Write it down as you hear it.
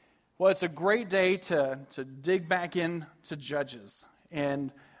Well, it's a great day to dig back into Judges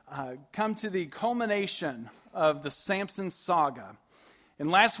and come to the culmination of the Samson saga. And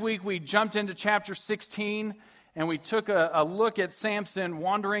last week we jumped into chapter 16 and we took a look at Samson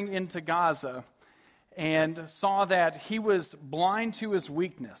wandering into Gaza and saw that he was blind to his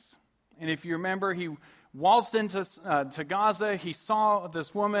weakness. And if you remember, he waltzed into to Gaza. He saw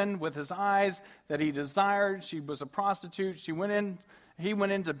this woman with his eyes that he desired. She was a prostitute. He went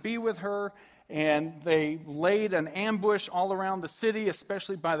in to be with her, and they laid an ambush all around the city,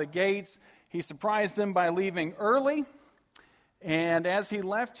 especially by the gates. He surprised them by leaving early, and as he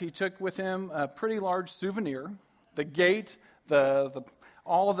left, he took with him a pretty large souvenir, the gate,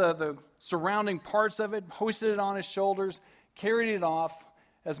 all the surrounding parts of it, hoisted it on his shoulders, carried it off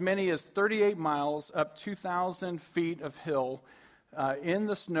as many as 38 miles up 2,000 feet of hill in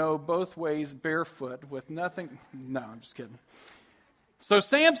the snow, both ways, barefoot, with nothing. No, I'm just kidding. So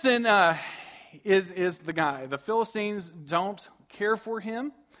Samson is the guy. The Philistines don't care for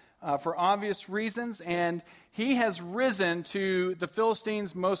him for obvious reasons, and he has risen to the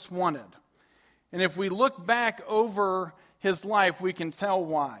Philistines' most wanted. And if we look back over his life, we can tell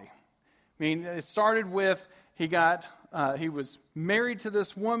why. I mean, it started with he was married to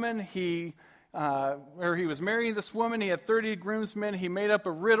this woman. He was marrying this woman. He had 30 groomsmen. He made up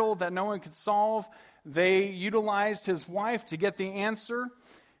a riddle that no one could solve. They utilized his wife to get the answer.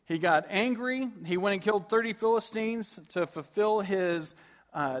 He got angry. He went and killed 30 Philistines to fulfill his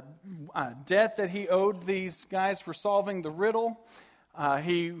debt that he owed these guys for solving the riddle.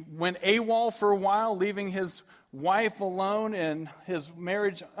 He went AWOL for a while, leaving his wife alone and his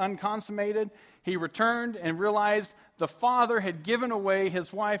marriage unconsummated. He returned and realized the father had given away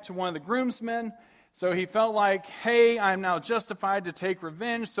his wife to one of the groomsmen. So he felt like, hey, I'm now justified to take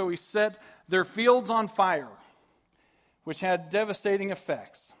revenge. So he set their fields on fire, which had devastating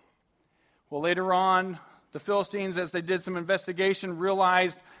effects. Well, later on, the Philistines, as they did some investigation,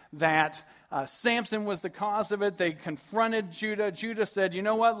 realized that Samson was the cause of it. They confronted Judah. Judah said, you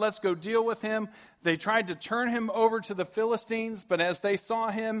know what, let's go deal with him. They tried to turn him over to the Philistines, but as they saw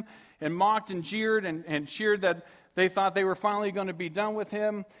him and mocked and jeered and cheered that they thought they were finally going to be done with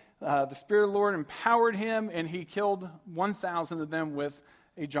him, the Spirit of the Lord empowered him, and he killed 1,000 of them with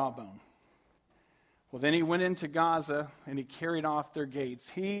a jawbone. Well, then he went into Gaza, and he carried off their gates.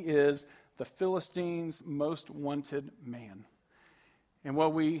 He is the Philistines' most wanted man. And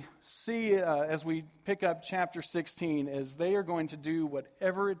what we see as we pick up chapter 16 is they are going to do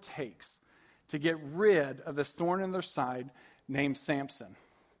whatever it takes to get rid of this thorn in their side named Samson.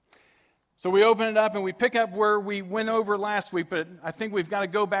 So we open it up and we pick up where we went over last week, but I think we've got to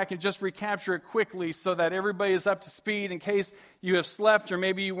go back and just recapture it quickly so that everybody is up to speed in case you have slept or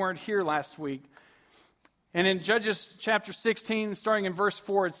maybe you weren't here last week. And in Judges chapter 16, starting in verse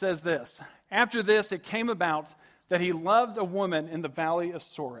 4, it says this: After this, it came about that he loved a woman in the valley of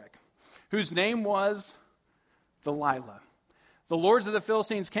Sorek, whose name was Delilah. The lords of the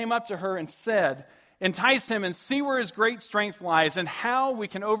Philistines came up to her and said, entice him and see where his great strength lies and how we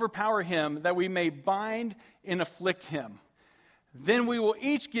can overpower him, that we may bind and afflict him. Then we will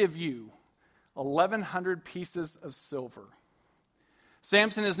each give you 1,100 pieces of silver.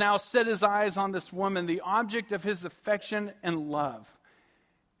 Samson has now set his eyes on this woman, the object of his affection and love.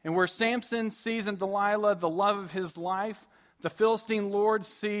 And where Samson sees in Delilah the love of his life, the Philistine lords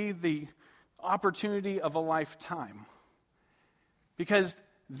see the opportunity of a lifetime. Because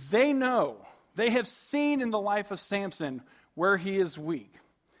they know, they have seen in the life of Samson where he is weak.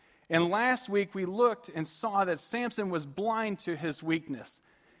 And last week we looked and saw that Samson was blind to his weakness.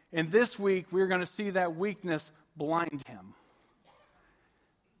 And this week we're going to see that weakness blind him.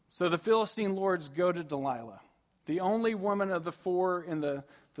 So the Philistine lords go to Delilah, the only woman of the four in the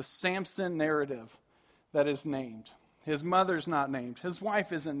Samson narrative that is named. His mother's not named. His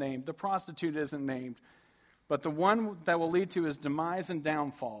wife isn't named. The prostitute isn't named. But the one that will lead to his demise and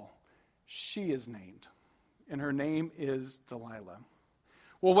downfall, she is named. And her name is Delilah.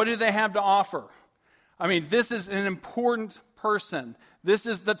 Well, what do they have to offer? I mean, this is an important person. This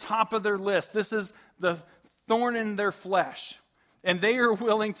is the top of their list. This is the thorn in their flesh. And they are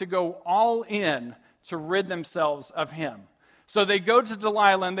willing to go all in to rid themselves of him. So they go to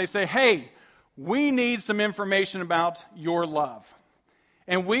Delilah and they say, hey, we need some information about your love.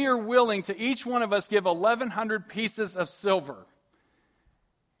 And we are willing to each one of us give 1,100 pieces of silver.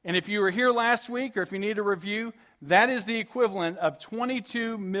 And if you were here last week or if you need a review, that is the equivalent of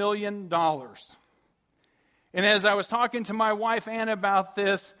 $22 million. And as I was talking to my wife, Anna, about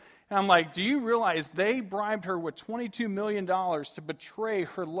this, I'm like, do you realize they bribed her with $22 million to betray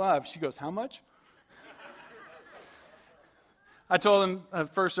her love? She goes, how much? I told him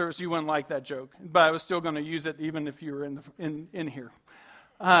at first service you wouldn't like that joke, but I was still going to use it even if you were in here.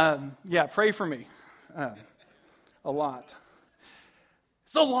 Yeah, pray for me. A lot.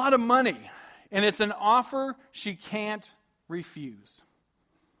 It's a lot of money, and it's an offer she can't refuse.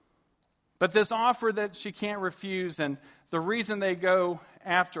 But this offer that she can't refuse, and the reason they go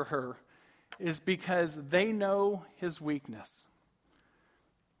after her is because they know his weakness.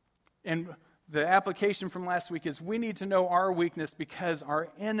 And the application from last week is we need to know our weakness because our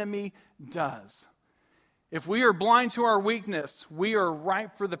enemy does. If we are blind to our weakness, we are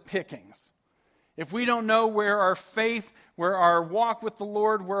ripe for the pickings. If we don't know where our faith, where our walk with the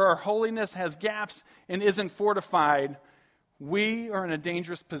Lord, where our holiness has gaps and isn't fortified, we are in a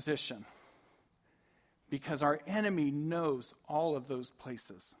dangerous position. Because our enemy knows all of those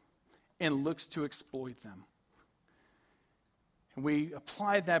places and looks to exploit them. And we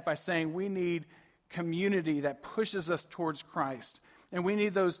apply that by saying we need community that pushes us towards Christ. And we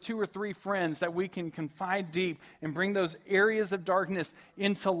need those 2 or 3 friends that we can confide deep and bring those areas of darkness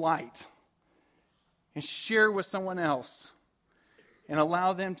into light. And share with someone else. And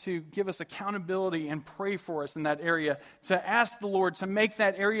allow them to give us accountability and pray for us in that area. To ask the Lord to make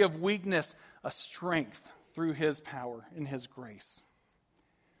that area of weakness a strength through his power and his grace.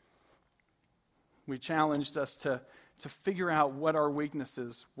 We challenged us to figure out what our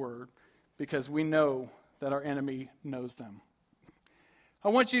weaknesses were because we know that our enemy knows them. I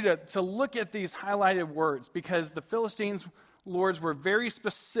want you to look at these highlighted words because the Philistines' lords were very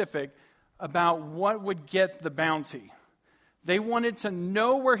specific about what would get the bounty. They wanted to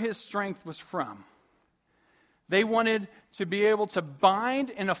know where his strength was from. They wanted to be able to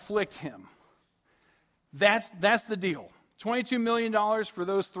bind and afflict him. That's the deal. $22 million for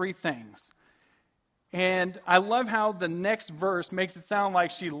those 3 things. And I love how the next verse makes it sound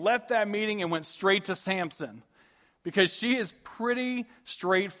like she left that meeting and went straight to Samson. Because she is pretty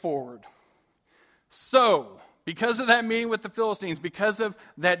straightforward. So, because of that meeting with the Philistines, because of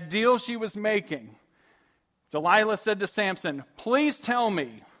that deal she was making, Delilah said to Samson, "Please tell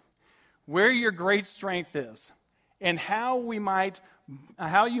me where your great strength is and how you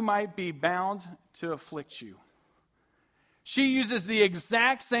might be bound to afflict you." She uses the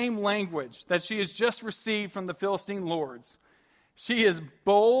exact same language that she has just received from the Philistine lords. She is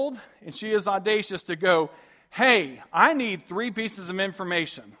bold and she is audacious to go, "Hey, I need 3 pieces of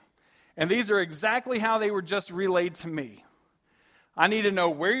information. And these are exactly how they were just relayed to me. I need to know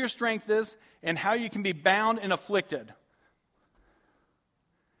where your strength is and how you can be bound and afflicted."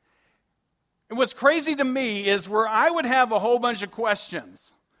 And what's crazy to me is where I would have a whole bunch of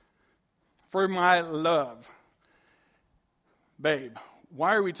questions for my love. "Babe,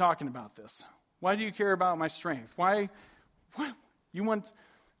 why are we talking about this? Why do you care about my strength? Why? You want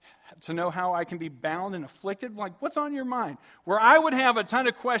to know how I can be bound and afflicted? Like, what's on your mind?" Where I would have a ton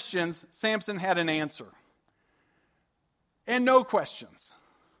of questions, Samson had an answer. And no questions.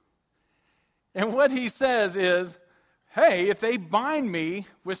 And what he says is, "Hey, if they bind me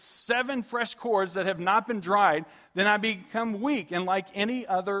with 7 fresh cords that have not been dried, then I become weak and like any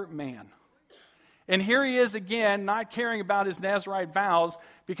other man." And here he is again, not caring about his Nazirite vows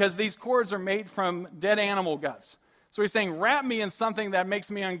because these cords are made from dead animal guts. So he's saying, wrap me in something that makes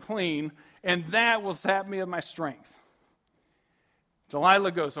me unclean, and that will sap me of my strength.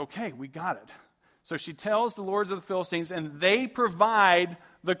 Delilah goes, "Okay, we got it." So she tells the lords of the Philistines, and they provide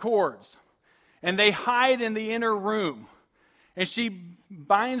the cords. And they hide in the inner room. And she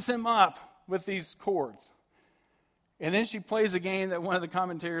binds him up with these cords. And then she plays a game that one of the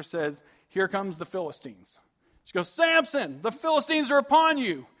commentators says, "Here comes the Philistines." She goes, "Samson, the Philistines are upon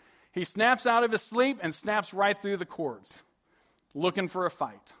you." He snaps out of his sleep and snaps right through the cords, looking for a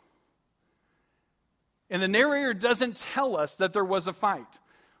fight. And the narrator doesn't tell us that there was a fight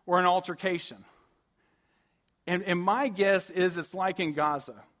or an altercation. And my guess is it's like in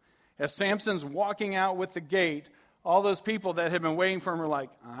Gaza. As Samson's walking out with the gate, all those people that had been waiting for him are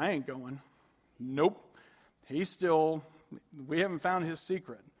like, "I ain't going. Nope. We haven't found his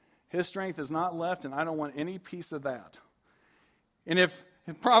secret. His strength is not left, and I don't want any piece of that." And if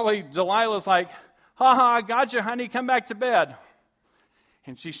probably Delilah's like, "Ha ha, I got you, honey, come back to bed."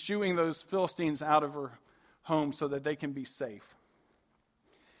 And she's shooing those Philistines out of her home so that they can be safe.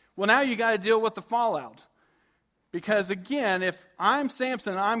 Well, now you got to deal with the fallout. Because again, if I'm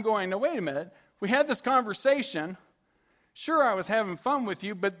Samson, I'm going, "Now wait a minute, we had this conversation. Sure, I was having fun with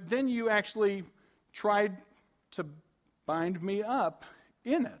you, but then you actually tried to bind me up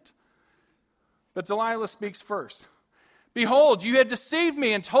in it." But Delilah speaks first. "Behold, you had deceived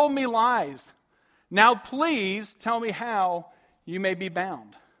me and told me lies. Now please tell me how you may be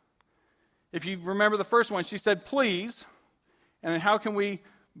bound." If you remember the first one, she said, "Please." And how can we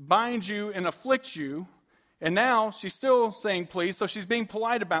bind you and afflict you? And now she's still saying please, so she's being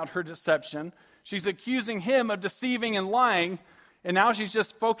polite about her deception. She's accusing him of deceiving and lying, and now she's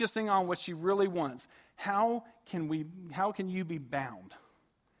just focusing on what she really wants. How can you be bound?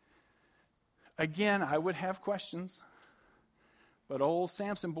 Again, I would have questions, but old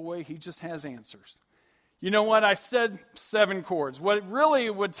Samson boy, he just has answers. You know what? I said 7 cords. What it really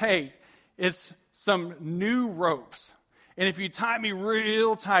would take is some new ropes. And if you tie me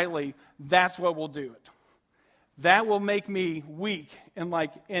real tightly, that's what will do it. That will make me weak and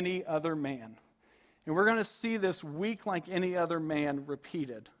like any other man. And we're going to see this weak like any other man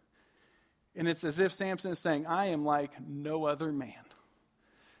repeated. And it's as if Samson is saying, I am like no other man.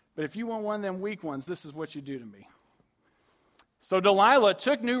 But if you want one of them weak ones, this is what you do to me. So Delilah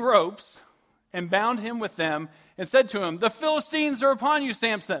took new ropes and bound him with them and said to him, the Philistines are upon you,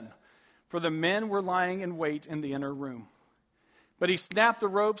 Samson. For the men were lying in wait in the inner room. But he snapped the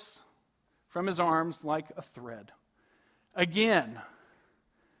ropes from his arms like a thread. Again,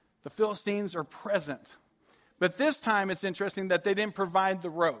 the Philistines are present. But this time it's interesting that they didn't provide the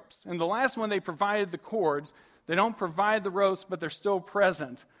ropes. In the last one, they provided the cords. They don't provide the ropes, but they're still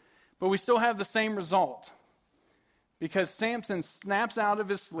present. But we still have the same result. Because Samson snaps out of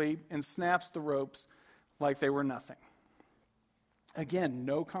his sleep and snaps the ropes like they were nothing. Again,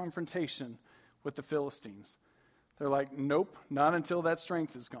 no confrontation with the Philistines. They're like, nope, not until that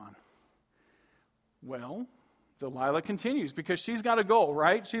strength is gone. Well, Delilah continues because she's got a goal,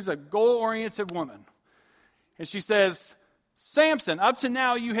 right? She's a goal-oriented woman. And she says, Samson, up to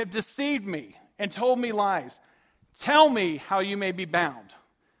now you have deceived me and told me lies. Tell me how you may be bound.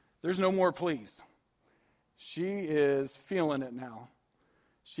 There's no more pleas. She is feeling it now.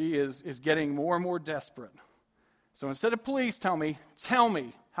 She is getting more and more desperate. So instead of please tell me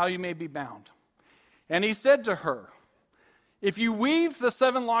how you may be bound. And he said to her, if you weave the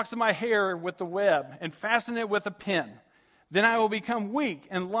 7 locks of my hair with the web and fasten it with a pin, then I will become weak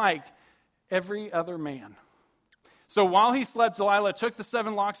and like every other man. So while he slept, Delilah took the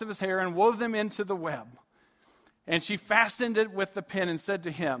 7 locks of his hair and wove them into the web. And she fastened it with the pin and said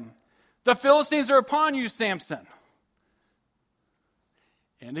to him, the Philistines are upon you, Samson.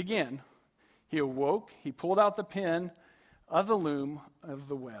 And again, he awoke, he pulled out the pin of the loom of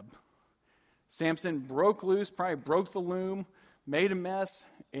the web. Samson broke loose, probably broke the loom, made a mess,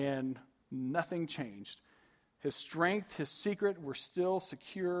 and nothing changed. His strength, his secret were still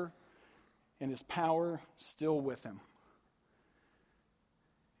secure, and his power still with him.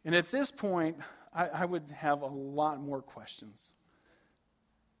 And at this point, I would have a lot more questions.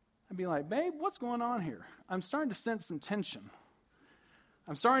 I'd be like, babe, what's going on here? I'm starting to sense some tension.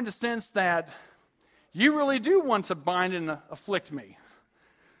 I'm starting to sense that you really do want to bind and afflict me.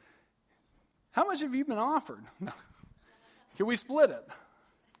 How much have you been offered? Can we split it?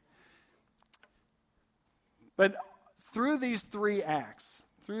 But through these 3 acts,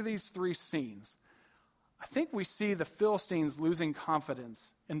 through these 3 scenes, I think we see the Philistines losing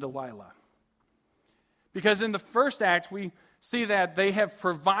confidence in Delilah. Because in the first act, we see that they have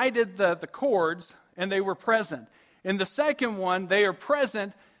provided the cords and they were present. In the second one, they are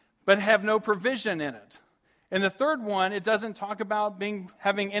present but have no provision in it. In the third one, it doesn't talk about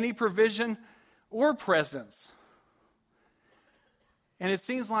having any provision or presence. And it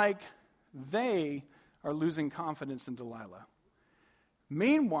seems like they are losing confidence in Delilah.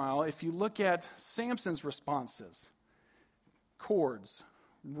 Meanwhile, if you look at Samson's responses, cords,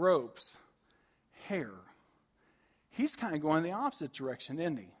 ropes, hair, he's kind of going the opposite direction,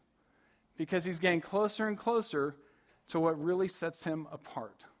 isn't he? Because he's getting closer and closer to what really sets him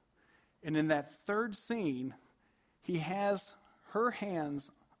apart. And in that third scene, he has her hands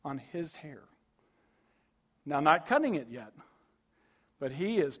on his hair. Now, not cutting it yet, but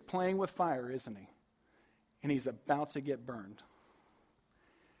he is playing with fire, isn't he? And he's about to get burned.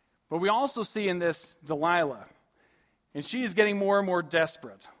 But we also see in this Delilah, and she is getting more and more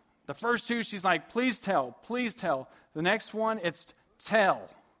desperate. The first 2, she's like, please tell, please tell. The next one, it's tell.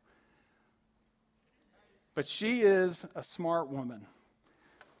 But she is a smart woman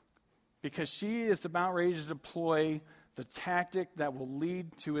because she is about ready to deploy the tactic that will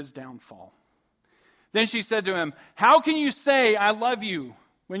lead to his downfall. Then she said to him, how can you say I love you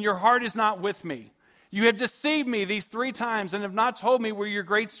when your heart is not with me? You have deceived me these 3 times and have not told me where your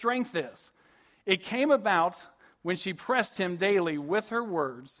great strength is. It came about when she pressed him daily with her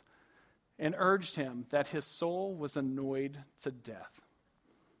words and urged him that his soul was annoyed to death.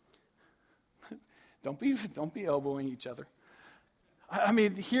 Don't be elbowing each other. I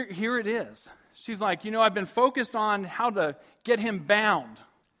mean, here it is. She's like, I've been focused on how to get him bound.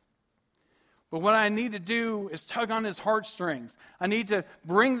 But what I need to do is tug on his heartstrings. I need to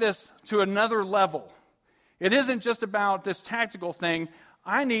bring this to another level. It isn't just about this tactical thing.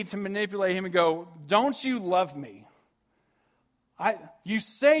 I need to manipulate him and go, don't you love me? You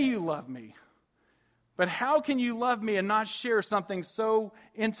say you love me. But how can you love me and not share something so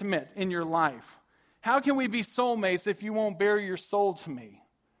intimate in your life? How can we be soulmates if you won't bare your soul to me?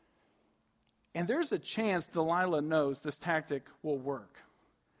 And there's a chance Delilah knows this tactic will work,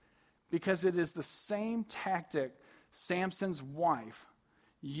 because it is the same tactic Samson's wife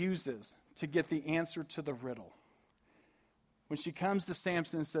uses to get the answer to the riddle. When she comes to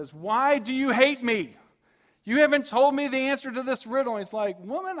Samson and says, why do you hate me? You haven't told me the answer to this riddle. And he's like,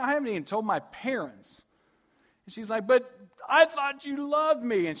 woman, I haven't even told my parents. And she's like, but I thought you loved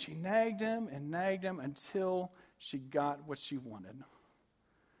me. And she nagged him until she got what she wanted.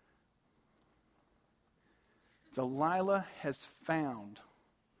 Delilah has found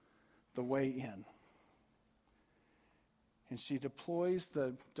the way in. And she deploys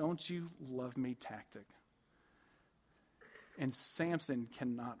the don't you love me tactic. And Samson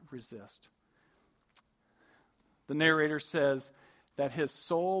cannot resist. The narrator says that his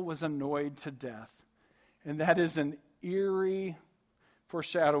soul was annoyed to death. And that is an eerie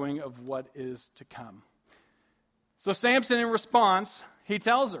foreshadowing of what is to come. So Samson, in response, he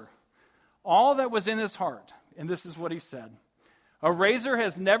tells her all that was in his heart. And this is what he said. A razor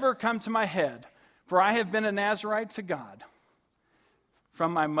has never come to my head, for I have been a Nazirite to God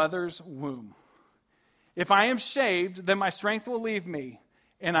from my mother's womb. If I am shaved, then my strength will leave me,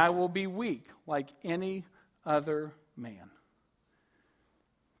 and I will be weak like any other man.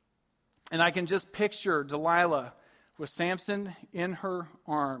 And I can just picture Delilah with Samson in her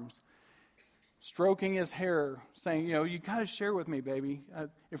arms, stroking his hair, saying, you got to share with me, baby.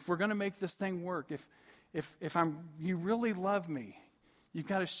 If we're going to make this thing work, if you really love me, you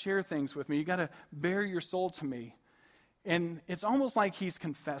got to share things with me. You got to bare your soul to me. And it's almost like he's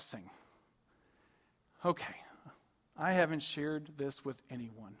confessing. Okay, I haven't shared this with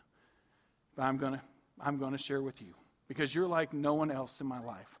anyone, but I'm going to share with you because you're like no one else in my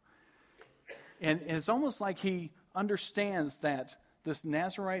life. And it's almost like he understands that this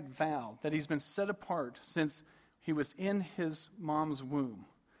Nazirite vow, that he's been set apart since he was in his mom's womb.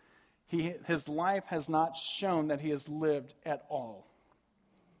 His life has not shown that he has lived at all.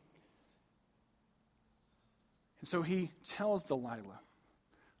 And so he tells Delilah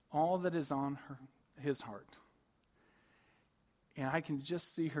all that is on his heart. And I can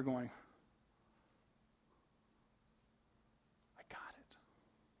just see her going, I got it.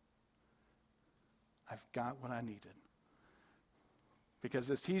 I've got what I needed.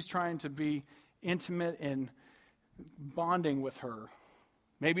 Because as he's trying to be intimate and bonding with her,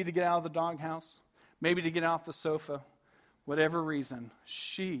 maybe to get out of the doghouse, maybe to get off the sofa, whatever reason,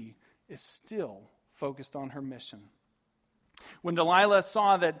 she is still focused on her mission. When Delilah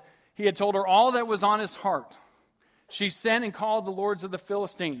saw that he had told her all that was on his heart, she sent and called the lords of the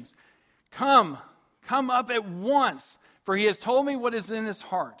Philistines. Come up at once, for he has told me what is in his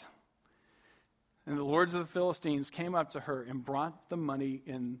heart. And the lords of the Philistines came up to her and brought the money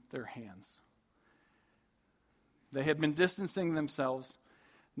in their hands. They had been distancing themselves,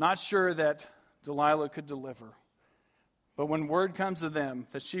 not sure that Delilah could deliver. But when word comes to them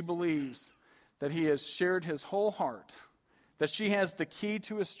that she believes that he has shared his whole heart, that she has the key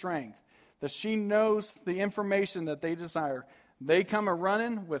to his strength, that she knows the information that they desire, they come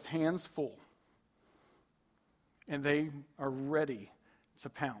a-running with hands full. And they are ready to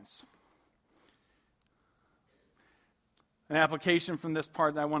pounce. An application from this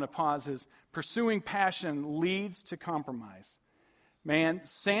part that I want to pause is pursuing passion leads to compromise. Man,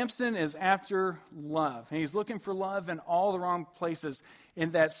 Samson is after love. And he's looking for love in all the wrong places.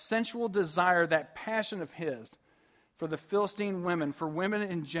 In that sensual desire, that passion of his for the Philistine women, for women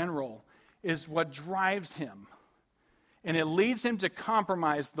in general, is what drives him. And it leads him to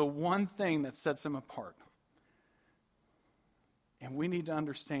compromise the one thing that sets him apart. And we need to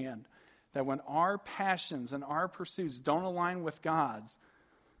understand that when our passions and our pursuits don't align with God's,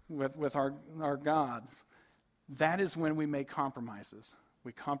 with our God's, that is when we make compromises.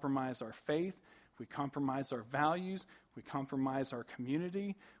 We compromise our faith, we compromise our values, we compromise our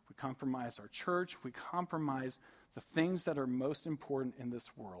community, we compromise our church, we compromise the things that are most important in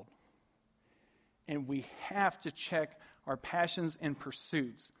this world. And we have to check our passions and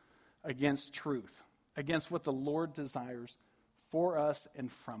pursuits against truth, against what the Lord desires for us and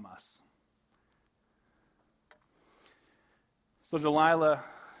from us. So Delilah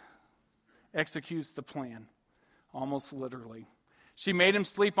executes the plan, almost literally. She made him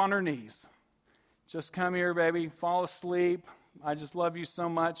sleep on her knees. Just come here, baby, fall asleep. I just love you so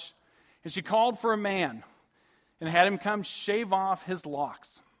much. And she called for a man and had him come shave off his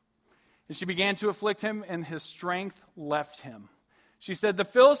locks. And she began to afflict him, and his strength left him. She said, "The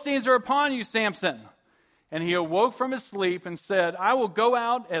Philistines are upon you, Samson." And he awoke from his sleep and said, "I will go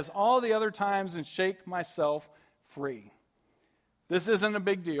out as all the other times and shake myself free." This isn't a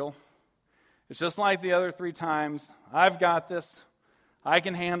big deal. It's just like the other 3 times. I've got this. I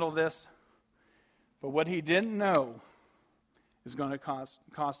can handle this. But what he didn't know is going to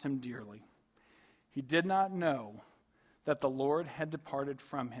cost him dearly. He did not know that the Lord had departed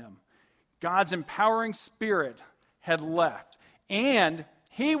from him. God's empowering spirit had left, and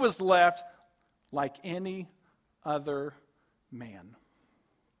he was left like any other man.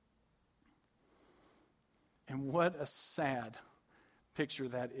 And what a sad picture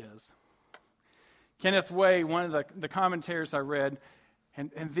that is. Kenneth Way, one of the commentators I read,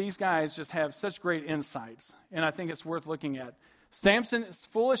 and these guys just have such great insights, and I think it's worth looking at. Samson's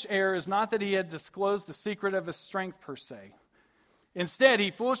foolish error is not that he had disclosed the secret of his strength per se. Instead,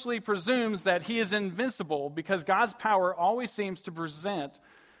 he foolishly presumes that he is invincible because God's power always seems to present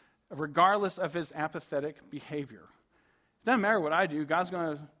regardless of his apathetic behavior. It doesn't matter what I do, God's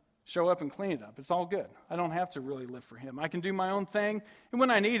going to show up and clean it up. It's all good. I don't have to really live for him. I can do my own thing, and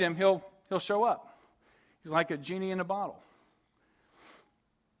when I need him, he'll show up. He's like a genie in a bottle.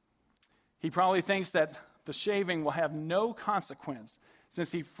 He probably thinks that the shaving will have no consequence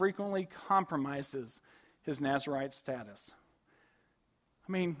since he frequently compromises his Nazirite status.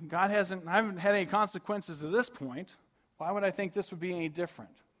 I mean, I haven't had any consequences to this point. Why would I think this would be any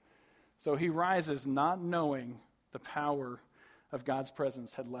different? So he rises not knowing the power of God's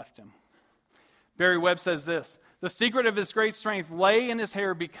presence had left him. Barry Webb says this: "The secret of his great strength lay in his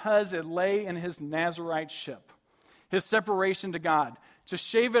hair because it lay in his Naziriteship, his separation to God. To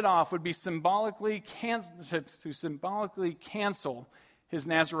shave it off would be symbolically cancel his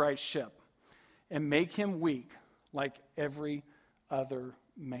Naziriteship and make him weak like every other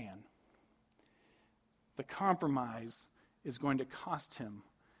man. The compromise is going to cost him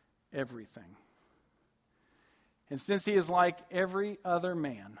everything. And since he is like every other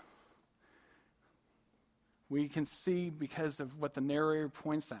man, we can see, because of what the narrator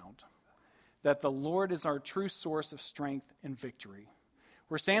points out, that the Lord is our true source of strength and victory.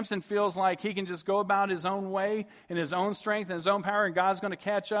 Where Samson feels like he can just go about his own way in his own strength and his own power, and God's going to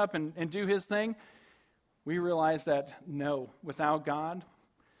catch up and do his thing, we realize that no, without God,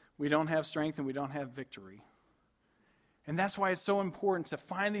 we don't have strength and we don't have victory. And that's why it's so important to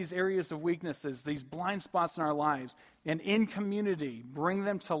find these areas of weaknesses, these blind spots in our lives, and in community, bring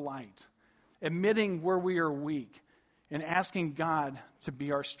them to light, admitting where we are weak, and asking God to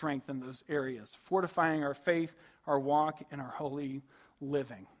be our strength in those areas, fortifying our faith, our walk, and our holy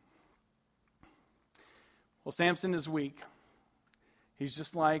living. Well, Samson is weak. He's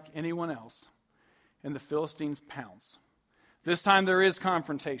just like anyone else. And the Philistines pounce. This time there is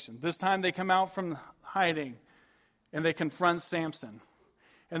confrontation. This time they come out from hiding and they confront Samson.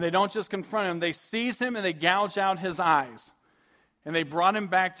 And they don't just confront him, they seize him and they gouge out his eyes. And they brought him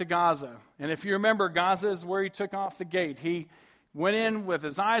back to Gaza. And if you remember, Gaza is where he took off the gate. He went in with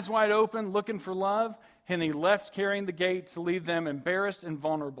his eyes wide open, looking for love, and he left carrying the gate to leave them embarrassed and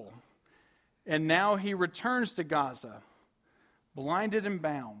vulnerable. And now he returns to Gaza, blinded and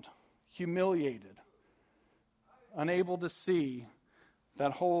bound, humiliated, unable to see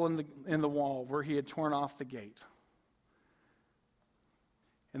that hole in the wall where he had torn off the gate.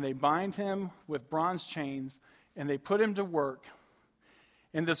 And they bind him with bronze chains, and they put him to work.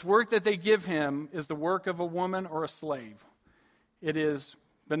 And this work that they give him is the work of a woman or a slave. It is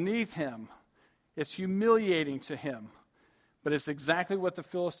beneath him. It's humiliating to him. But it's exactly what the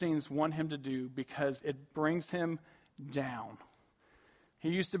Philistines want him to do because it brings him down. He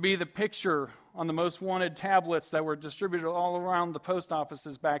used to be the picture on the most wanted tablets that were distributed all around the post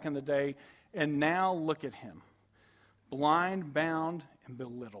offices back in the day. And now look at him. Blind, bound, and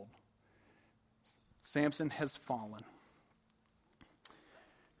belittled. Samson has fallen.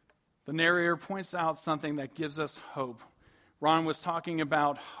 The narrator points out something that gives us hope. Ron was talking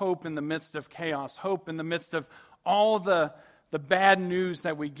about hope in the midst of chaos, hope in the midst of all the bad news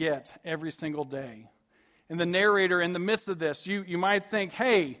that we get every single day. And the narrator, in the midst of this, you might think,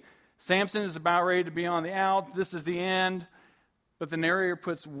 hey, Samson is about ready to be on the out, this is the end. But the narrator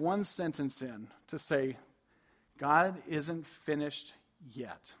puts one sentence in to say, God isn't finished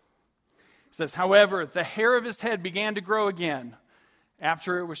yet. It says, however, the hair of his head began to grow again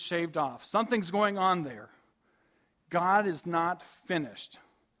after it was shaved off. Something's going on there. God is not finished.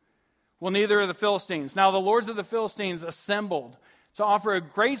 Well, neither are the Philistines. Now the lords of the Philistines assembled to offer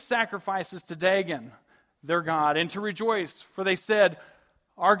great sacrifices to Dagon, their god, and to rejoice. For they said,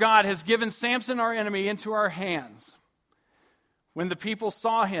 Our God has given Samson, our enemy, into our hands. When the people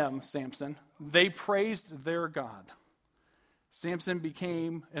saw him, Samson, they praised their God. Samson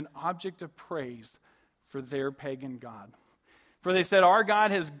became an object of praise for their pagan god. For they said, our God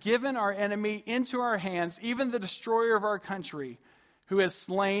has given our enemy into our hands, even the destroyer of our country, who has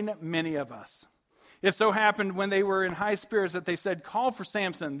slain many of us. It so happened when they were in high spirits that they said, call for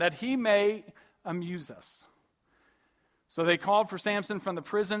Samson, that he may amuse us. So they called for Samson from the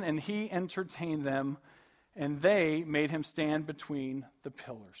prison, and he entertained them, and they made him stand between the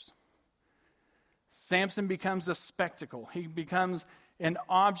pillars. Samson becomes a spectacle. He becomes an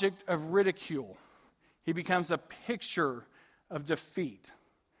object of ridicule. He becomes a picture of defeat.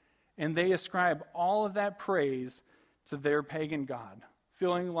 And they ascribe all of that praise to their pagan god,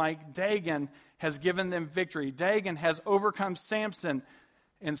 feeling like Dagon has given them victory. Dagon has overcome Samson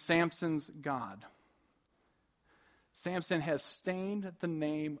and Samson's God. Samson has stained the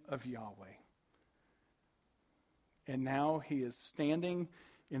name of Yahweh. And now he is standing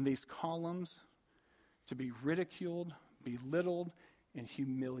in these columns to be ridiculed, belittled, and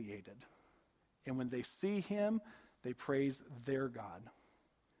humiliated. And when they see him, they praise their God.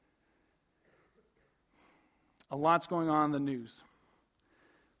 A lot's going on in the news.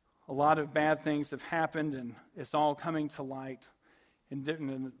 A lot of bad things have happened, and it's all coming to light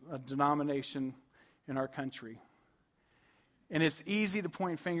in a denomination in our country. And it's easy to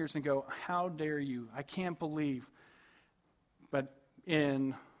point fingers and go, how dare you? I can't believe. But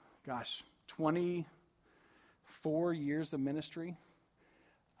in, 24 years of ministry,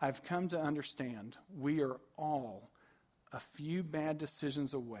 I've come to understand we are all a few bad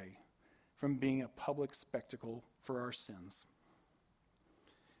decisions away from being a public spectacle for our sins.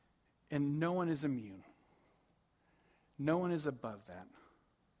 And no one is immune. No one is above that.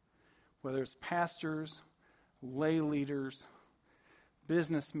 Whether it's pastors, lay leaders,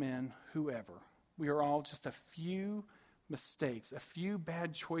 businessmen, whoever. We are all just a few mistakes, a few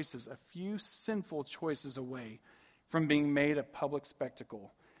bad choices, a few sinful choices away from being made a public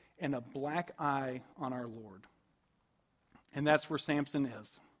spectacle and a black eye on our Lord. And that's where Samson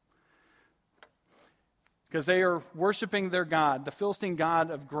is. Because they are worshiping their god, the Philistine god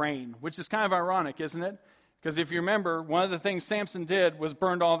of grain, which is kind of ironic, isn't it? Because if you remember, one of the things Samson did was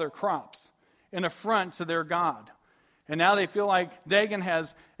burned all their crops, an affront to their god. And now they feel like Dagon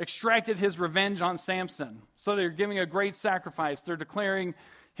has extracted his revenge on Samson. So they're giving a great sacrifice. They're declaring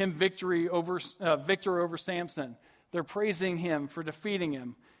him victor over Samson. They're praising him for defeating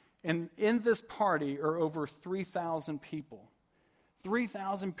him. And in this party are over 3,000 people.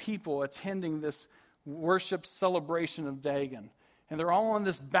 3,000 people attending this worship celebration of Dagon. And they're all on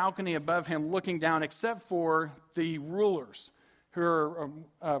this balcony above him looking down, except for the rulers who are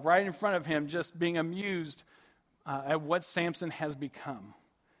right in front of him, just being amused at what Samson has become.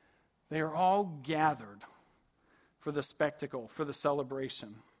 They are all gathered for the spectacle, for the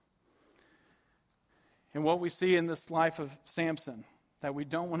celebration. And what we see in this life of Samson that we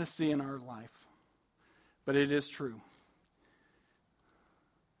don't want to see in our life, but it is true,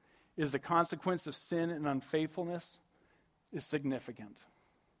 is the consequence of sin and unfaithfulness is significant.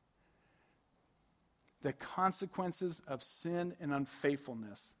 The consequences of sin and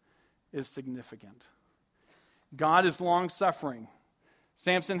unfaithfulness is significant. God is long-suffering.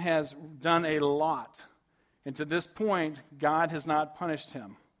 Samson has done a lot. And to this point, God has not punished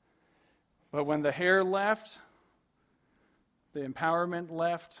him. But when the hair left, the empowerment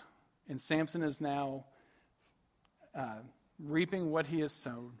left, and Samson is now reaping what he has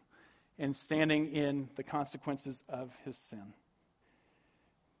sown and standing in the consequences of his sin.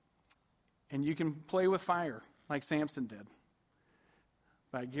 And you can play with fire like Samson did.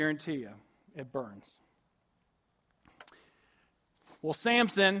 But I guarantee you, it burns. Well,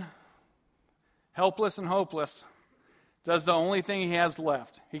 Samson, helpless and hopeless, does the only thing he has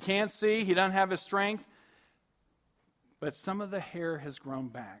left. He can't see, he doesn't have his strength, but some of the hair has grown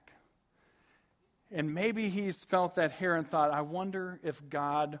back. And maybe he's felt that hair and thought, I wonder if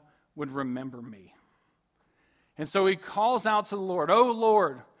God would remember me. And so he calls out to the Lord, "Oh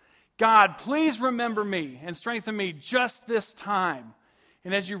Lord, God, please remember me and strengthen me just this time."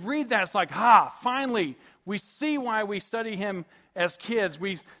 And as you read that, it's like, finally, we see why we study him as kids.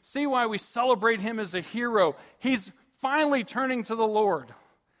 We see why we celebrate him as a hero. He's finally turning to the Lord.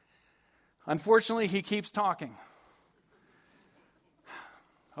 Unfortunately, he keeps talking.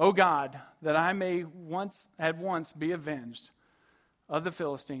 "Oh God, that I may at once be avenged of the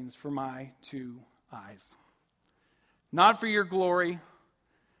Philistines for my 2 eyes. Not for your glory,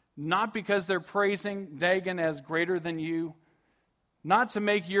 not because they're praising Dagon as greater than you, not to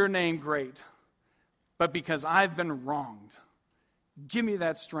make your name great, but because I've been wronged Give me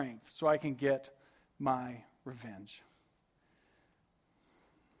that strength so I can get my revenge.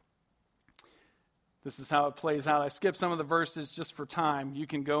 This is how it plays out. I skipped some of the verses just for time. You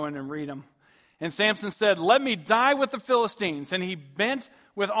can go in and read them. And Samson said, "Let me die with the Philistines." And he bent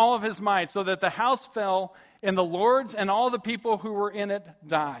with all of his might so that the house fell, and the lords and all the people who were in it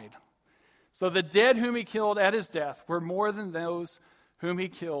died. So the dead whom he killed at his death were more than those whom he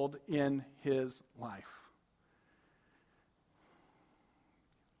killed in his life.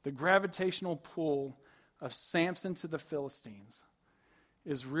 The gravitational pull of Samson to the Philistines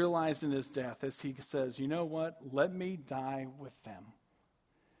is realized in his death as he says, you know what? Let me die with them.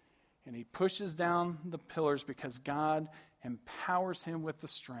 And he pushes down the pillars because God empowers him with the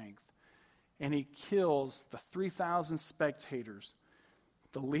strength. And he kills the 3,000 spectators,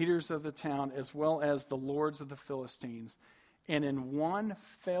 the leaders of the town, as well as the lords of the Philistines. And in one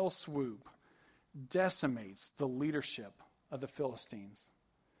fell swoop, decimates the leadership of the Philistines.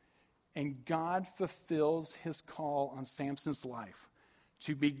 And God fulfills his call on Samson's life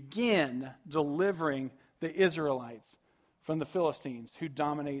to begin delivering the Israelites from the Philistines who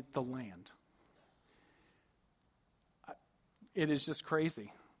dominate the land. It is just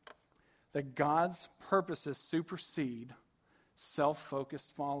crazy that God's purposes supersede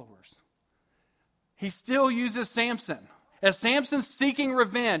self-focused followers. He still uses Samson. As Samson's seeking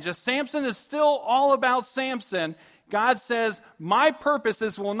revenge, as Samson is still all about Samson, God says, my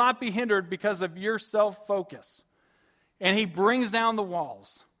purposes will not be hindered because of your self-focus. And he brings down the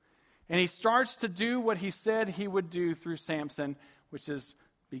walls. And he starts to do what he said he would do through Samson, which is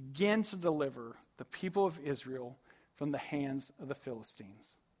begin to deliver the people of Israel from the hands of the Philistines.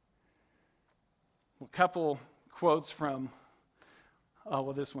 A couple quotes from,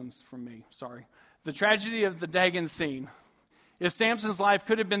 this one's from me, sorry. The tragedy of the Dagon scene is Samson's life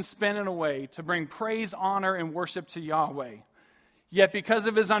could have been spent in a way to bring praise, honor, and worship to Yahweh. Yet because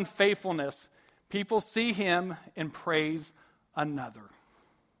of his unfaithfulness, people see him and praise another.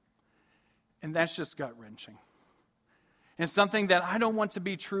 And that's just gut-wrenching. And something that I don't want to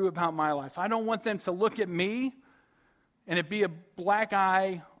be true about my life. I don't want them to look at me and it be a black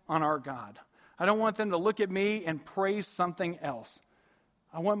eye on our God. I don't want them to look at me and praise something else.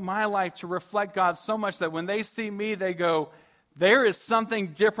 I want my life to reflect God so much that when they see me, they go, there is something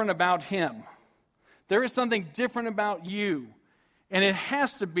different about him. There is something different about you. And it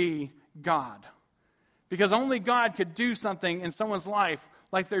has to be God. Because only God could do something in someone's life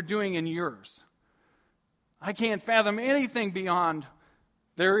like they're doing in yours. I can't fathom anything beyond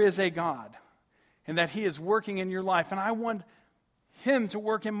there is a God and that he is working in your life. And I want him to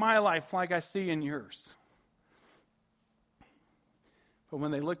work in my life like I see in yours. But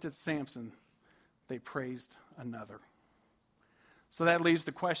when they looked at Samson, they praised another. So that leaves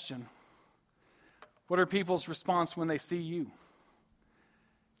the question, what are people's response when they see you?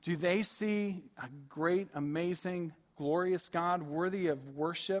 Do they see a great, amazing, glorious God worthy of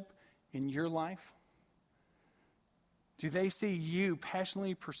worship in your life? Do they see you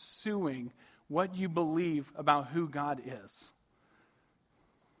passionately pursuing what you believe about who God is?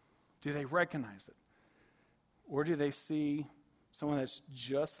 Do they recognize it? Or do they see someone that's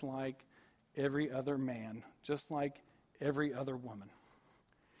just like every other man, just like every other woman?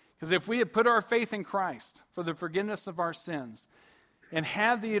 Because if we had put our faith in Christ for the forgiveness of our sins and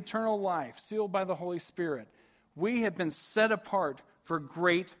have the eternal life sealed by the Holy Spirit, we have been set apart for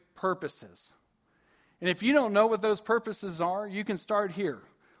great purposes. And if you don't know what those purposes are, you can start here.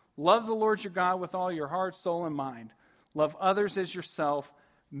 Love the Lord your God with all your heart, soul, and mind. Love others as yourself.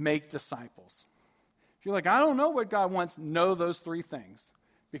 Make disciples. If you're like, I don't know what God wants, know those three things.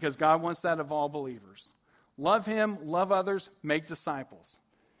 Because God wants that of all believers. Love him, love others, make disciples.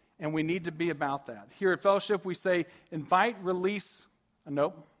 And we need to be about that. Here at Fellowship, we say, invite, release.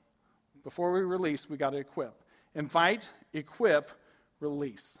 Nope. Before we release, we got to equip. Invite, equip,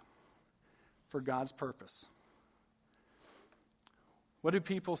 release. For God's purpose. What do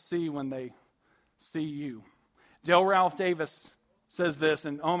people see when they see you? Dale Ralph Davis says this,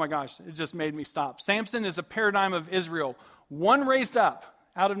 and oh my gosh, it just made me stop. Samson is a paradigm of Israel, one raised up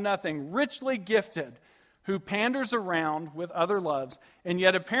out of nothing, richly gifted, who panders around with other loves, and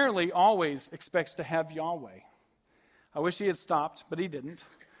yet apparently always expects to have Yahweh. I wish he had stopped, but he didn't.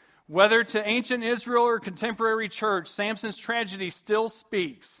 Whether to ancient Israel or contemporary church, Samson's tragedy still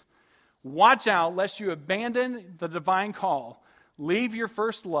speaks. Watch out lest you abandon the divine call, leave your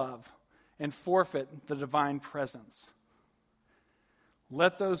first love, and forfeit the divine presence.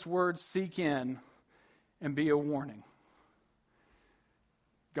 Let those words sink in and be a warning.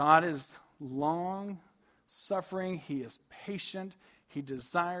 God is long-suffering. He is patient. He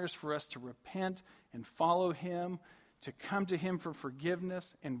desires for us to repent and follow him, to come to him for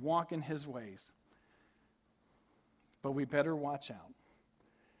forgiveness and walk in his ways. But we better watch out.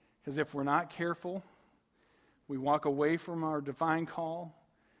 Because if we're not careful, we walk away from our divine call.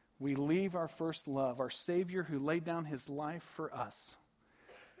 We leave our first love, our Savior who laid down his life for us.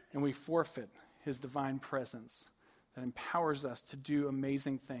 And we forfeit his divine presence that empowers us to do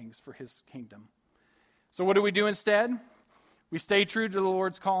amazing things for his kingdom. So what do we do instead? We stay true to the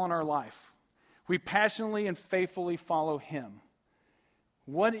Lord's call in our life. We passionately and faithfully follow him.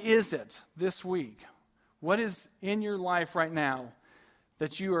 What is it this week? What is in your life right now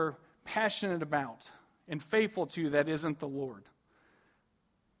that you are passionate about and faithful to that isn't the Lord?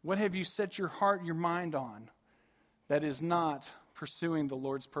 What have you set your heart, your mind on that is not pursuing the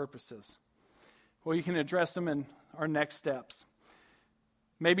Lord's purposes? Well, you can address them in our next steps.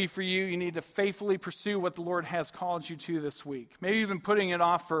 Maybe for you, you need to faithfully pursue what the Lord has called you to this week. Maybe you've been putting it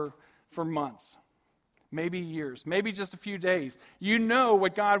off for months, maybe years, maybe just a few days. You know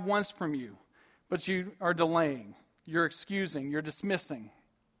what God wants from you, but you are delaying, you're excusing, you're dismissing.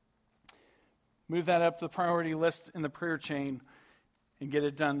 Move that up to the priority list in the prayer chain and get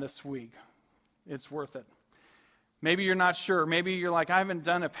it done this week. It's worth it. Maybe you're not sure. Maybe you're like, I haven't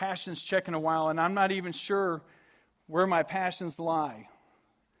done a passions check in a while, and I'm not even sure where my passions lie.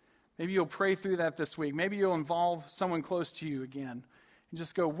 Maybe you'll pray through that this week. Maybe you'll involve someone close to you again and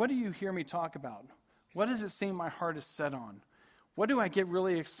just go, what do you hear me talk about? What does it seem my heart is set on? What do I get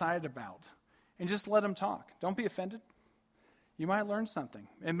really excited about? And just let them talk. Don't be offended. You might learn something.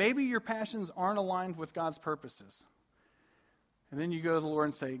 And maybe your passions aren't aligned with God's purposes. And then you go to the Lord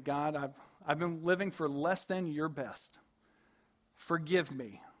and say, God, I've been living for less than your best. Forgive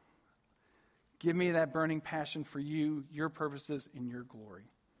me. Give me that burning passion for you, your purposes, and your glory.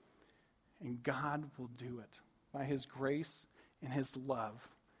 And God will do it by his grace and his love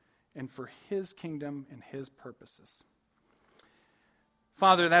and for his kingdom and his purposes.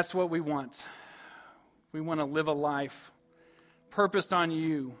 Father, that's what we want. We want to live a life purposed on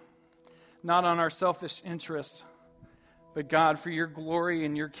you, not on our selfish interests, but God, for your glory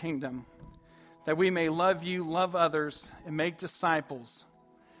and your kingdom, that we may love you, love others, and make disciples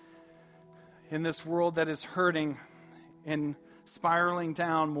in this world that is hurting and spiraling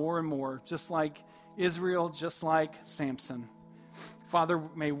down more and more, just like Israel, just like Samson. Father,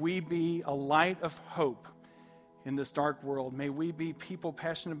 may we be a light of hope in this dark world. May we be people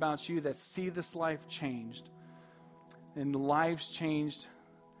passionate about you that see this life changed and the lives changed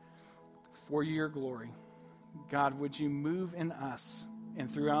for your glory. God, would you move in us and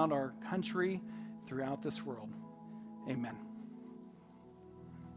throughout our country, throughout this world? Amen.